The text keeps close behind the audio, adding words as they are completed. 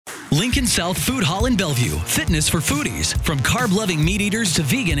Lincoln South Food Hall in Bellevue. Fitness for foodies. From carb-loving meat eaters to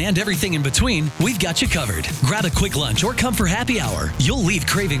vegan and everything in between, we've got you covered. Grab a quick lunch or come for happy hour. You'll leave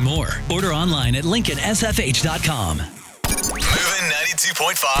craving more. Order online at LincolnSFH.com. Moving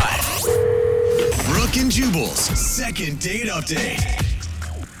 92.5. Brooke and Jubal's second date update.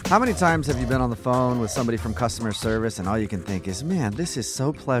 How many times have you been on the phone with somebody from customer service and all you can think is, man, this is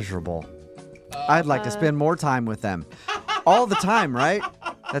so pleasurable. I'd like to spend more time with them. All the time, right?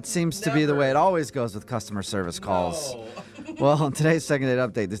 That seems to be the way it always goes with customer service calls. No. Well, on today's second date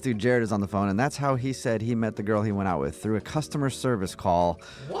update, this dude Jared is on the phone, and that's how he said he met the girl he went out with, through a customer service call.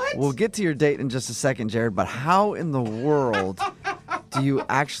 What? We'll get to your date in just a second, Jared, but how in the world do you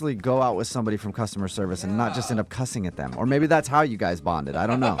actually go out with somebody from customer service and not just end up cussing at them? Or maybe that's how you guys bonded. I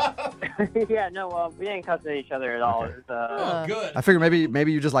don't know. Yeah, no, we didn't cuss at each other at all. Okay. It Oh, good. I figure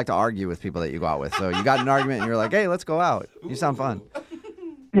maybe you just like to argue with people that you go out with. So you got in an argument and you're like, hey, let's go out. You sound fun.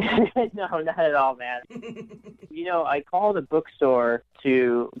 no, not at all, man. I called a bookstore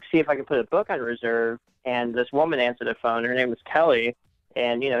to see if I could put a book on reserve, and this woman answered the phone. Her name was Kelly,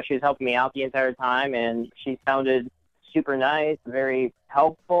 and, she was helping me out the entire time, and she sounded super nice, very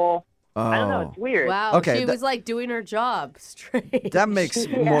helpful. Oh. I don't know, it's weird. Wow, Okay, she was like doing her job straight. That makes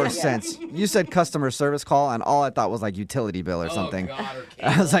more sense. You said customer service call, and all I thought was like utility bill or something. Oh, God, or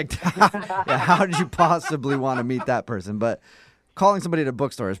I was like, yeah, how did you possibly want to meet that person? But calling somebody at a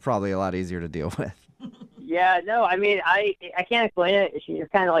bookstore is probably a lot easier to deal with. Yeah, no, I mean, I can't explain it. She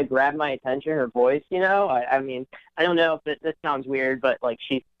just kind of, grabbed my attention, her voice, I mean, I don't know if this sounds weird, but,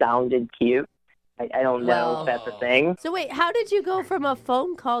 she sounded cute. I don't know if that's a thing. So wait, how did you go from a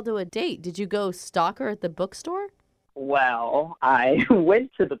phone call to a date? Did you go stalk her at the bookstore? Well, I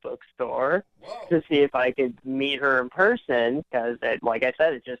went to the bookstore to see if I could meet her in person because, like I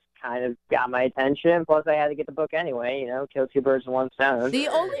said, it just kind of got my attention. Plus, I had to get the book anyway, kill two birds with one stone. The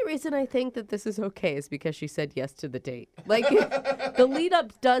only reason I think that this is okay is because she said yes to the date. The lead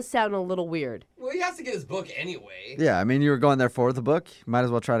up does sound a little weird. Well, he has to get his book anyway. Yeah, I mean, you were going there for the book. Might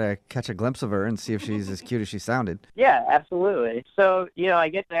as well try to catch a glimpse of her and see if she's as cute as she sounded. Yeah, absolutely. So, I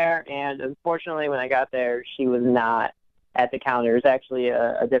get there, and unfortunately, when I got there, she was not at the counter. It was actually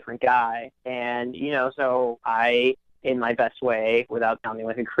a different guy. And, so I, in my best way, without sounding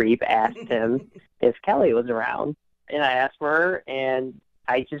like a creep, asked him if Kelly was around. And I asked for her, and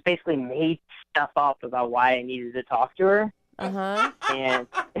I just basically made stuff up about why I needed to talk to her. Uh-huh. And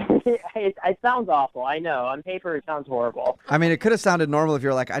it sounds awful. I know. On paper, it sounds horrible. I mean, it could have sounded normal if you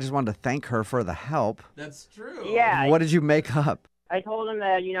were like, I just wanted to thank her for the help. That's true. Yeah. What did you make up? I told him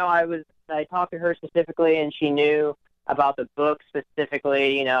that, I talked to her specifically, and she knew about the book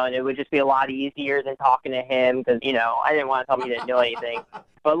specifically, and it would just be a lot easier than talking to him because, I didn't want to tell him he didn't know anything.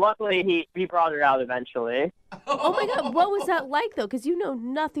 But luckily, he brought her out eventually. Oh my God, what was that like though? Because you know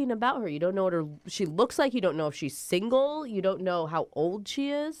nothing about her. You don't know what she looks like. You don't know if she's single. You don't know how old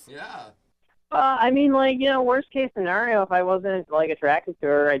she is. Yeah. I mean, worst case scenario, if I wasn't, attracted to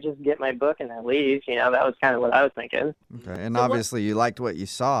her, I'd just get my book and then leave. That was kind of what I was thinking. Okay, and obviously you liked what you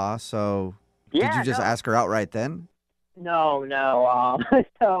saw, so Yeah, did you just ask her out right then? No.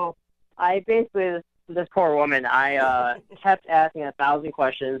 So I basically, this poor woman, I kept asking 1,000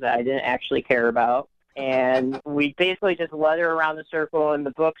 questions that I didn't actually care about. And we basically just led her around the circle in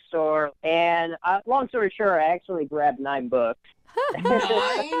the bookstore. And long story short, I actually grabbed 9 books. 9?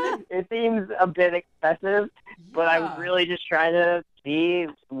 It seems a bit excessive, but I was really just trying to see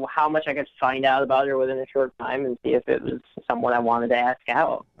how much I could find out about her within a short time and see if it was someone I wanted to ask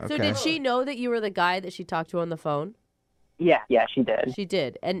out. Okay. So did she know that you were the guy that she talked to on the phone? Yeah, she did. She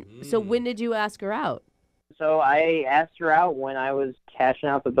did. And so when did you ask her out? So I asked her out when I was cashing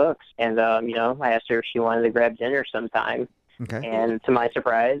out the books. And, I asked her if she wanted to grab dinner sometime. Okay. And to my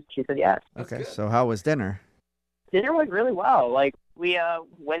surprise, she said yes. Okay, so how was dinner? Dinner went really well. We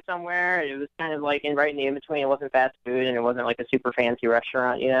went somewhere. It was kind of right in the in-between. It wasn't fast food, and it wasn't a super fancy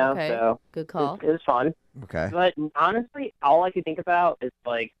restaurant, Okay. So Good call. it was fun. Okay. But honestly, all I could think about is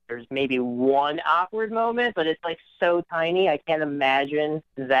there's maybe one awkward moment, but it's so tiny. I can't imagine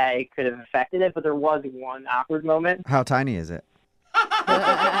that it could have affected it, but there was one awkward moment. How tiny is it?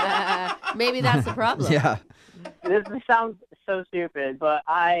 Maybe that's the problem. Yeah. This sounds so stupid, but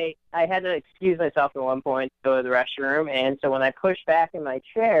I had to excuse myself at one point to go to the restroom, and so when I pushed back in my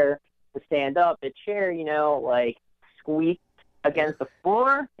chair to stand up, the chair, squeaked against the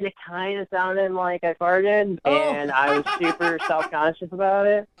floor, and it kind of sounded like I farted, and I was super self-conscious about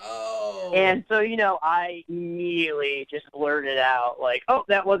it. Oh. And so, I immediately just blurted out, oh,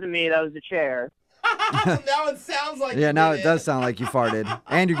 that wasn't me, that was the chair. Now it sounds like Yeah, you now did it does sound like you farted.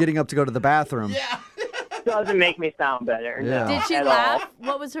 And you're getting up to go to the bathroom. Yeah. Doesn't make me sound better. Yeah. No, Did she at laugh? all.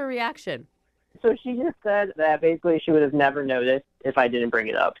 What was her reaction? So she just said that basically she would have never noticed if I didn't bring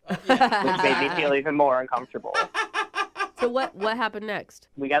it up, which made me feel even more uncomfortable. So what happened next?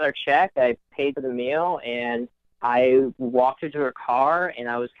 We got our check. I paid for the meal, and I walked her to her car, and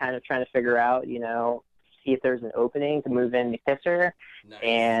I was kind of trying to figure out, see if there's an opening to move in to kiss her. Nice.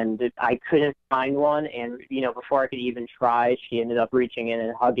 And I couldn't find one. And, before I could even try, she ended up reaching in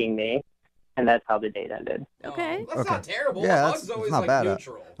and hugging me. And that's how the date ended. Okay. That's not terrible. Yeah, A that's hug's always not like bad.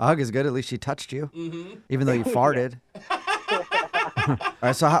 neutral. A hug is good. At least she touched you, Mm-hmm. even though you farted. All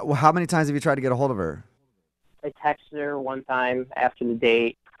right, so how many times have you tried to get a hold of her? I texted her one time after the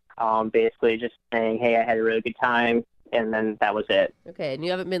date, basically just saying, hey, I had a really good time. And then that was it. Okay, and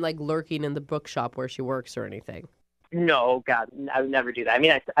you haven't been like lurking in the bookshop where she works or anything. No, God, I would never do that. I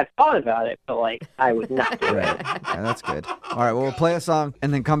mean, I've thought about it, but, I would not do it. Yeah, that's good. All right, well, we'll play a song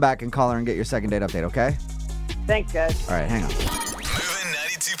and then come back and call her and get your second date update, okay? Thanks, guys. All right, hang on. Moving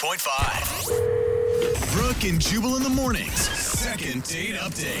 92.5. Brooke and Jubal in the mornings. Second date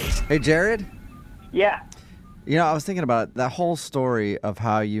update. Hey, Jared, Yeah. I was thinking about that whole story of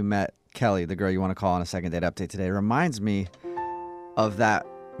how you met Kelly, the girl you want to call on a second date update today. It reminds me of that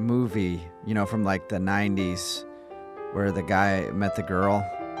movie, from the 90s where the guy met the girl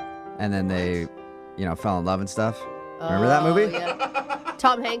and then they, fell in love and stuff. Remember that movie? Yeah.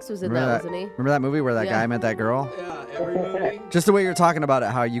 Tom Hanks was in Remember that, wasn't he? Remember that movie where that Yeah. guy met that girl? Yeah, every movie. Just the way you're talking about it,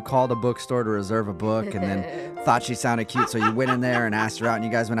 how you called a bookstore to reserve a book and then thought she sounded cute, so you went in there and asked her out and you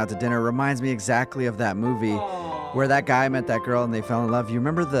guys went out to dinner. Reminds me exactly of that movie where that guy met that girl and they fell in love. You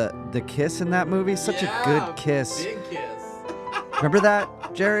remember the kiss in that movie? Such a good kiss. Big kiss. Remember that,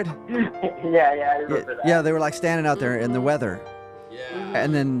 Jared? Yeah, I remember that. Yeah, they were standing out there in the weather Yeah.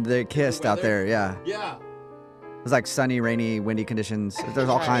 and then they kissed out there. Yeah. Yeah. It was sunny, rainy, windy conditions. There's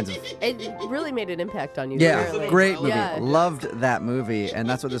all kinds of... It really made an impact on you. Yeah, really. great movie. Yeah. Loved that movie, and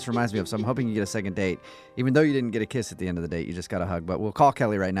that's what this reminds me of. So I'm hoping you get a second date. Even though you didn't get a kiss at the end of the date, you just got a hug. But we'll call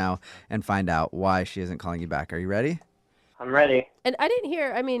Kelly right now and find out why she isn't calling you back. Are you ready? I'm ready. And I didn't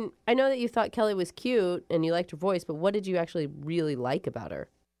hear, I know that you thought Kelly was cute and you liked her voice, but what did you actually really like about her?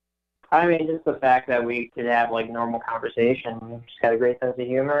 I mean, just the fact that we could have, normal conversation. She's got a great sense of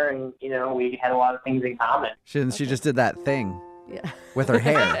humor, and, we had a lot of things in common. She just did that thing Yeah. with her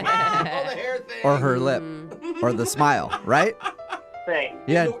hair Oh, the hair thing. or her lip or the smile, right? Thing.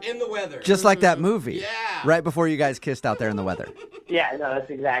 Yeah, In the weather. just like that movie. Yeah. Right before you guys kissed out there in the weather. Yeah, no, that's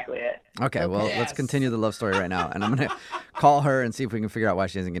exactly it. Okay, well, Yes. let's continue the love story right now. And I'm going to call her and see if we can figure out why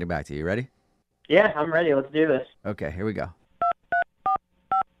she isn't getting back to you. You ready? Yeah, I'm ready. Let's do this. Okay, here we go.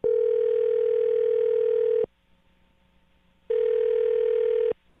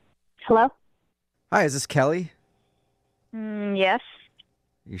 Hello? Hi, is this Kelly? Yes.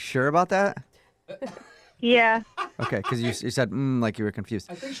 You sure about that? Yeah. Okay, because you said like you were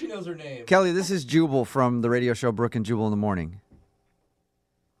confused. I think she knows her name. Kelly, this is Jubal from the radio show Brooke and Jubal in the Morning.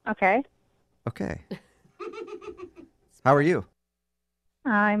 Okay. Okay. How are you?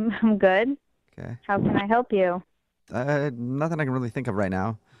 I'm good. Okay. How can I help you? Nothing I can really think of right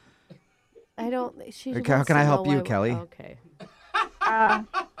now. I don't. She Okay, how wants can to I help know you, why- Kelly? Okay.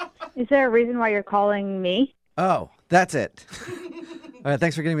 Is there a reason why you're calling me? Oh, that's it. All right,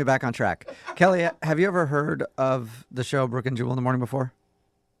 thanks for getting me back on track. Kelly, have you ever heard of the show Brooke and Jubal in the Morning before?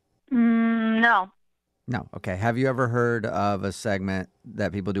 No. No. Okay. Have you ever heard of a segment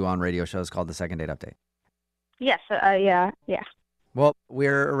that people do on radio shows called the Second Date Update? Yes. Yeah. Well,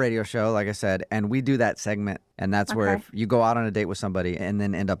 we're a radio show, like I said, and we do that segment. And that's where Okay. if you go out on a date with somebody and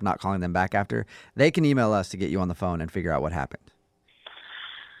then end up not calling them back after, they can email us to get you on the phone and figure out what happened.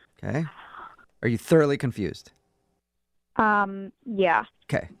 Okay? Are you thoroughly confused? Yeah.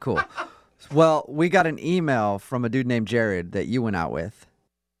 Okay, cool. Well, we got an email from a dude named Jared that you went out with.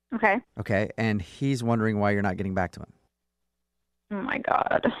 Okay. Okay, and he's wondering why you're not getting back to him. Oh my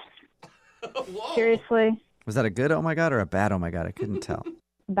God. Whoa. Seriously? Was that a good oh my God or a bad oh my God? I couldn't tell.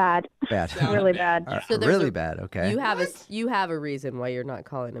 Bad. Bad. Really bad. All right, So there's really a- bad, okay. You have a reason why you're not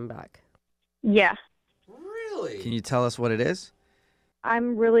calling him back. Yeah. Really? Can you tell us what it is?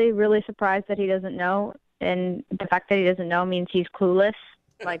 I'm really, really surprised that he doesn't know. And the fact that he doesn't know means he's clueless.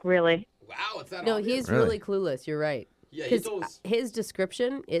 Like, really. Wow, it's that No, obvious? he's Really? really clueless. You're right. Yeah, he Because told us. his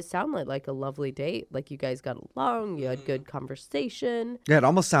description, it sounded like a lovely date. Like you guys got along, you had good conversation. Yeah, it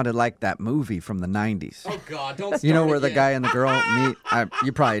almost sounded like that movie from the 90s. Oh, God, don't start You know where the again. guy and the girl meet?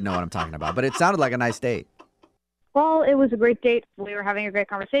 You probably know what I'm talking about, but it sounded like a nice date. Well, it was a great date. We were having a great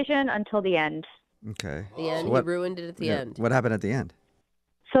conversation until the end. Okay. The end, what- he ruined it at the Yeah, end. What happened at the end?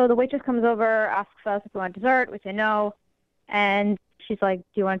 So the waitress comes over, asks us if we want dessert. We say no. And she's like, do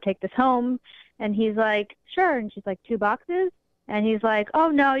you want to take this home? And he's like, sure. And she's like, 2 boxes? And he's like, oh,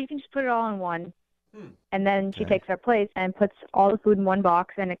 no, you can just put it all in one. And then she takes our plate and puts all the food in one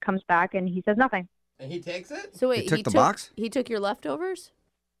box, and it comes back, and he says nothing. And he takes it? So wait, He took the box? He took your leftovers?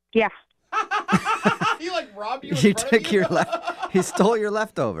 Yeah. He like robbed you in He front of took you? your he stole your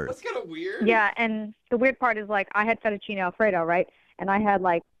leftovers. That's kind of weird. Yeah, and the weird part is, like, I had fettuccine Alfredo, right? And I had,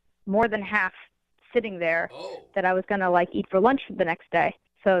 like, more than half sitting there Oh. that I was going to, like, eat for lunch the next day.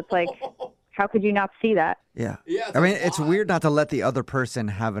 So it's like, how could you not see that? Yeah. Yeah, it's I mean, a it's lot. weird not to let the other person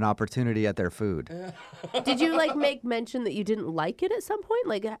have an opportunity at their food. Did you like make mention that you didn't like it at some point?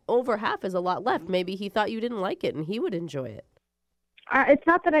 Like over half is a lot left. Maybe he thought you didn't like it and he would enjoy it. It's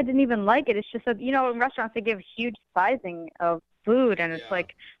not that I didn't even like it. It's just that, you know, in restaurants they give huge sizing of food, and it's Yeah.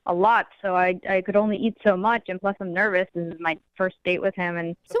 like a lot. So I could only eat so much, and plus I'm nervous. This is my first date with him,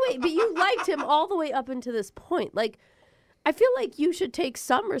 and So wait, but you liked him all the way up until this point. Like, I feel like you should take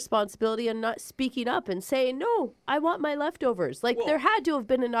some responsibility on not speaking up and saying, no, I want my leftovers. Like, Well- there had to have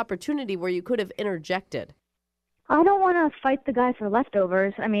been an opportunity where you could have interjected. I don't want to fight the guy for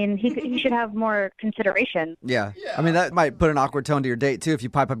leftovers. I mean, he should have more consideration. Yeah. Yeah. I mean, that might put an awkward tone to your date, too. If you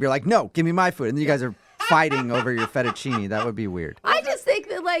pipe up, you're like, no, give me my food. And then you guys are fighting over your fettuccine. That would be weird. I just think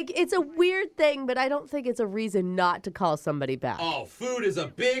that, like, it's a weird thing, but I don't think it's a reason not to call somebody back. Oh, food is a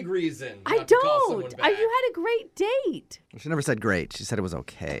big reason. I not to call someone don't. back. You had a great date. She never said great. She said it was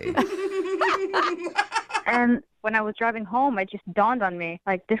okay. And when I was driving home, it just dawned on me,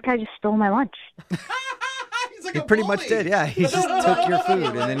 like, this guy just stole my lunch. He's like He a pretty much bully. did, yeah. He just took your food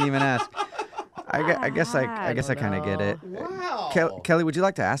and didn't even ask. I guess I kind of get it. Wow. Kelly, would you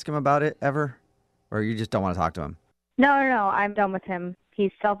like to ask him about it ever? Or you just don't want to talk to him? No, I'm done with him.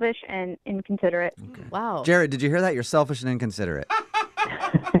 He's selfish and inconsiderate. Wow. Jared, did you hear that? You're selfish and inconsiderate.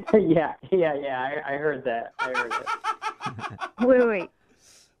 yeah. I heard that. I heard it. Wait.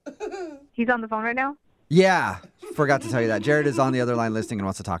 He's on the phone right now? Yeah, forgot to tell you that. Jared is on the other line listening and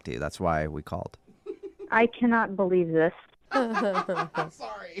wants to talk to you. That's why we called. I cannot believe this.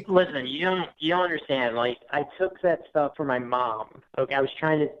 Sorry. Listen, you don't understand. Like, I took that stuff for my mom. Okay, I was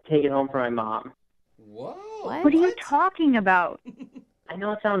trying to take it home for my mom. Whoa. What? What are you talking about? I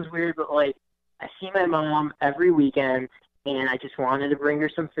know it sounds weird, but like, I see my mom every weekend, and I just wanted to bring her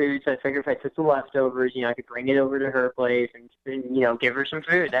some food. So I figured if I took the leftovers, I could bring it over to her place and give her some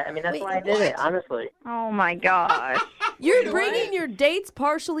food. That's Wait, why I did it, honestly. Oh my gosh. You're Wait, bringing what? your dates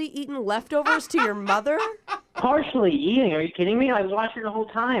partially eaten leftovers to your mother? Partially eating? Are you kidding me? I was watching the whole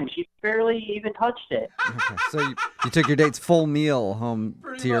time. She barely even touched it. Okay, so you took your date's full meal home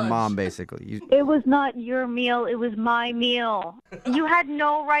Pretty to your much. mom, basically. It was not your meal. It was my meal. You had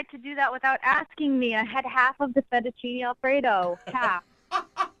no right to do that without asking me. I had half of the fettuccine Alfredo. Half.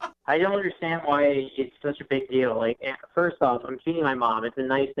 I don't understand why it's such a big deal. Like, first off, I'm feeding my mom. It's a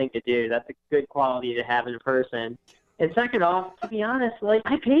nice thing to do. That's a good quality to have in a person. And second off, to be honest, like,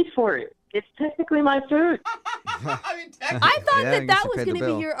 I paid for it. It's technically my food. I mean, technically. I thought Yeah, I that guess that you was paid the going to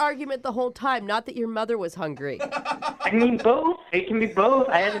bill. be your argument the whole time, not that your mother was hungry. I mean, both. It can be both.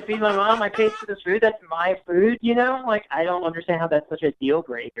 I had to feed my mom. I paid for this food. That's my food, Like, I don't understand how that's such a deal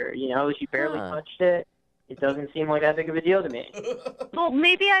breaker, She barely Huh. touched it. It doesn't seem like that big of a deal to me. Well,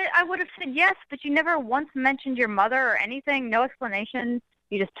 maybe I would have said yes, but you never once mentioned your mother or anything. No explanation.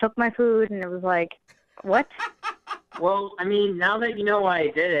 You just took my food, and it was like, what? Well, I mean, now that you know why I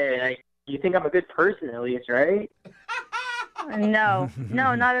did it, you think I'm a good person at least, right? No,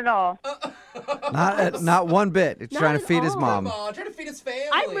 not at all. Not one bit. It's Not trying to at feed his all. mom. Come on, trying to feed his family.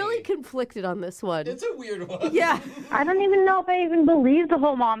 I'm really conflicted on this one. It's a weird one. Yeah. I don't even know if I even believe the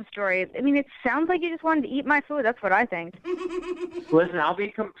whole mom story. I mean, it sounds like you just wanted to eat my food. That's what I think. Listen, I'll be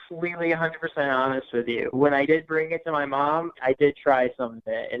completely 100% honest with you. When I did bring it to my mom, I did try some of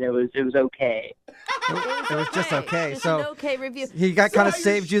it, and it was okay. It was just okay. Just So an okay review. he got kind of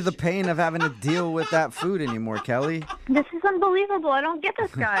saved you the pain of having to deal with that food anymore, Kelly. This is unbelievable. I don't get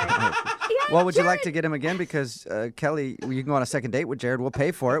this guy. Well, would you like to get him again? Because Kelly, you can go on a second date with Jared. We'll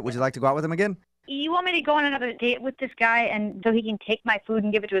pay for it. Would you like to go out with him again? You want me to go on another date with this guy and so he can take my food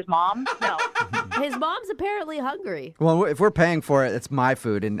and give it to his mom? No. His mom's apparently hungry. Well, if we're paying for it, it's my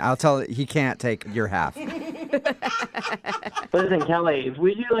food, and I'll tell he can't take your half. Listen, Kelly, if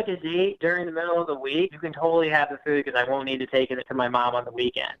we do like a date during the middle of the week, you can totally have the food because I won't need to take it to my mom on the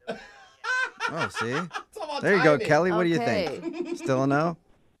weekend. Oh, see? It's all about There you go, timing. Kelly. What do you Okay. think? Still a no?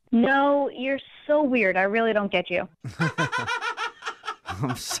 No, you're so weird. I really don't get you.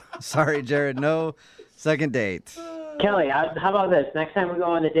 I'm sorry, Jared. No second date. Kelly, how about this? Next time we go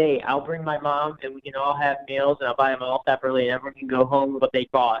on a date, I'll bring my mom and we can all have meals and I'll buy them all separately and everyone can go home with what they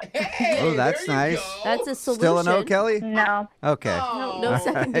bought. Hey, Oh, that's there you nice. go. That's a solution. Still a no, Kelly? No. Okay. No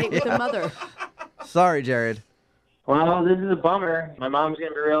second date with the mother. Sorry, Jared. Well, this is a bummer. My mom's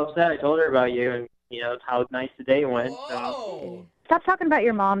going to be real upset. I told her about you and, how nice the day went. So. Whoa. Stop talking about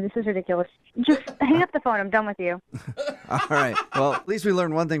your mom. This is ridiculous. Just hang up the phone. I'm done with you. All right. Well, at least we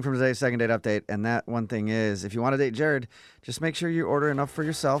learned one thing from today's second date update, and that one thing is if you want to date Jared, just make sure you order enough for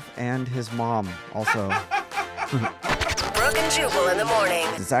yourself and his mom also. Brooke and Jubal in the morning.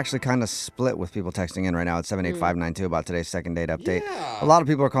 It's actually kind of split with people texting in right now at 78592 about today's second date update. Yeah. A lot of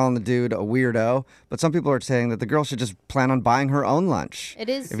people are calling the dude a weirdo, but some people are saying that the girl should just plan on buying her own lunch. It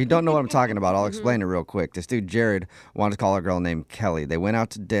is. If you don't know what I'm talking about, I'll explain it real quick. This dude, Jared, wanted to call a girl named Kelly. They went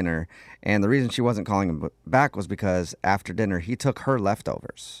out to dinner, and the reason she wasn't calling him back was because after dinner, he took her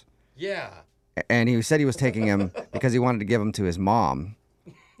leftovers. Yeah. And he said he was taking them because he wanted to give them to his mom.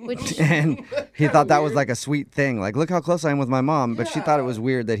 Which And he thought that was like a sweet thing. Like, look how close I am with my mom. But she thought it was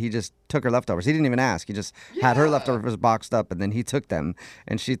weird that he just took her leftovers. He didn't even ask. He just had her leftovers boxed up, and then he took them.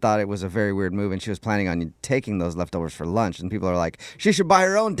 And she thought it was a very weird move, and she was planning on taking those leftovers for lunch. And people are like, she should buy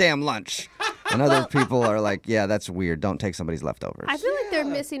her own damn lunch. And other people are like, yeah, that's weird. Don't take somebody's leftovers. I feel like they're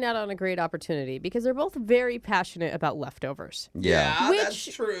missing out on a great opportunity because they're both very passionate about leftovers. Yeah. Which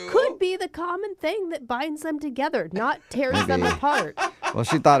that's true. could be the common thing that binds them together, not tears them Maybe. apart. Well,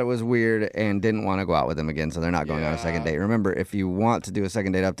 she thought it was weird and didn't want to go out with him again, so they're not going on a second date. Remember, if you want to do a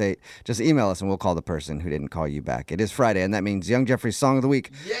second date update, just email us and we'll call the person who didn't call you back. It is Friday, and that means Young Jeffrey's Song of the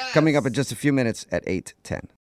Week coming up in just a few minutes at 8:10.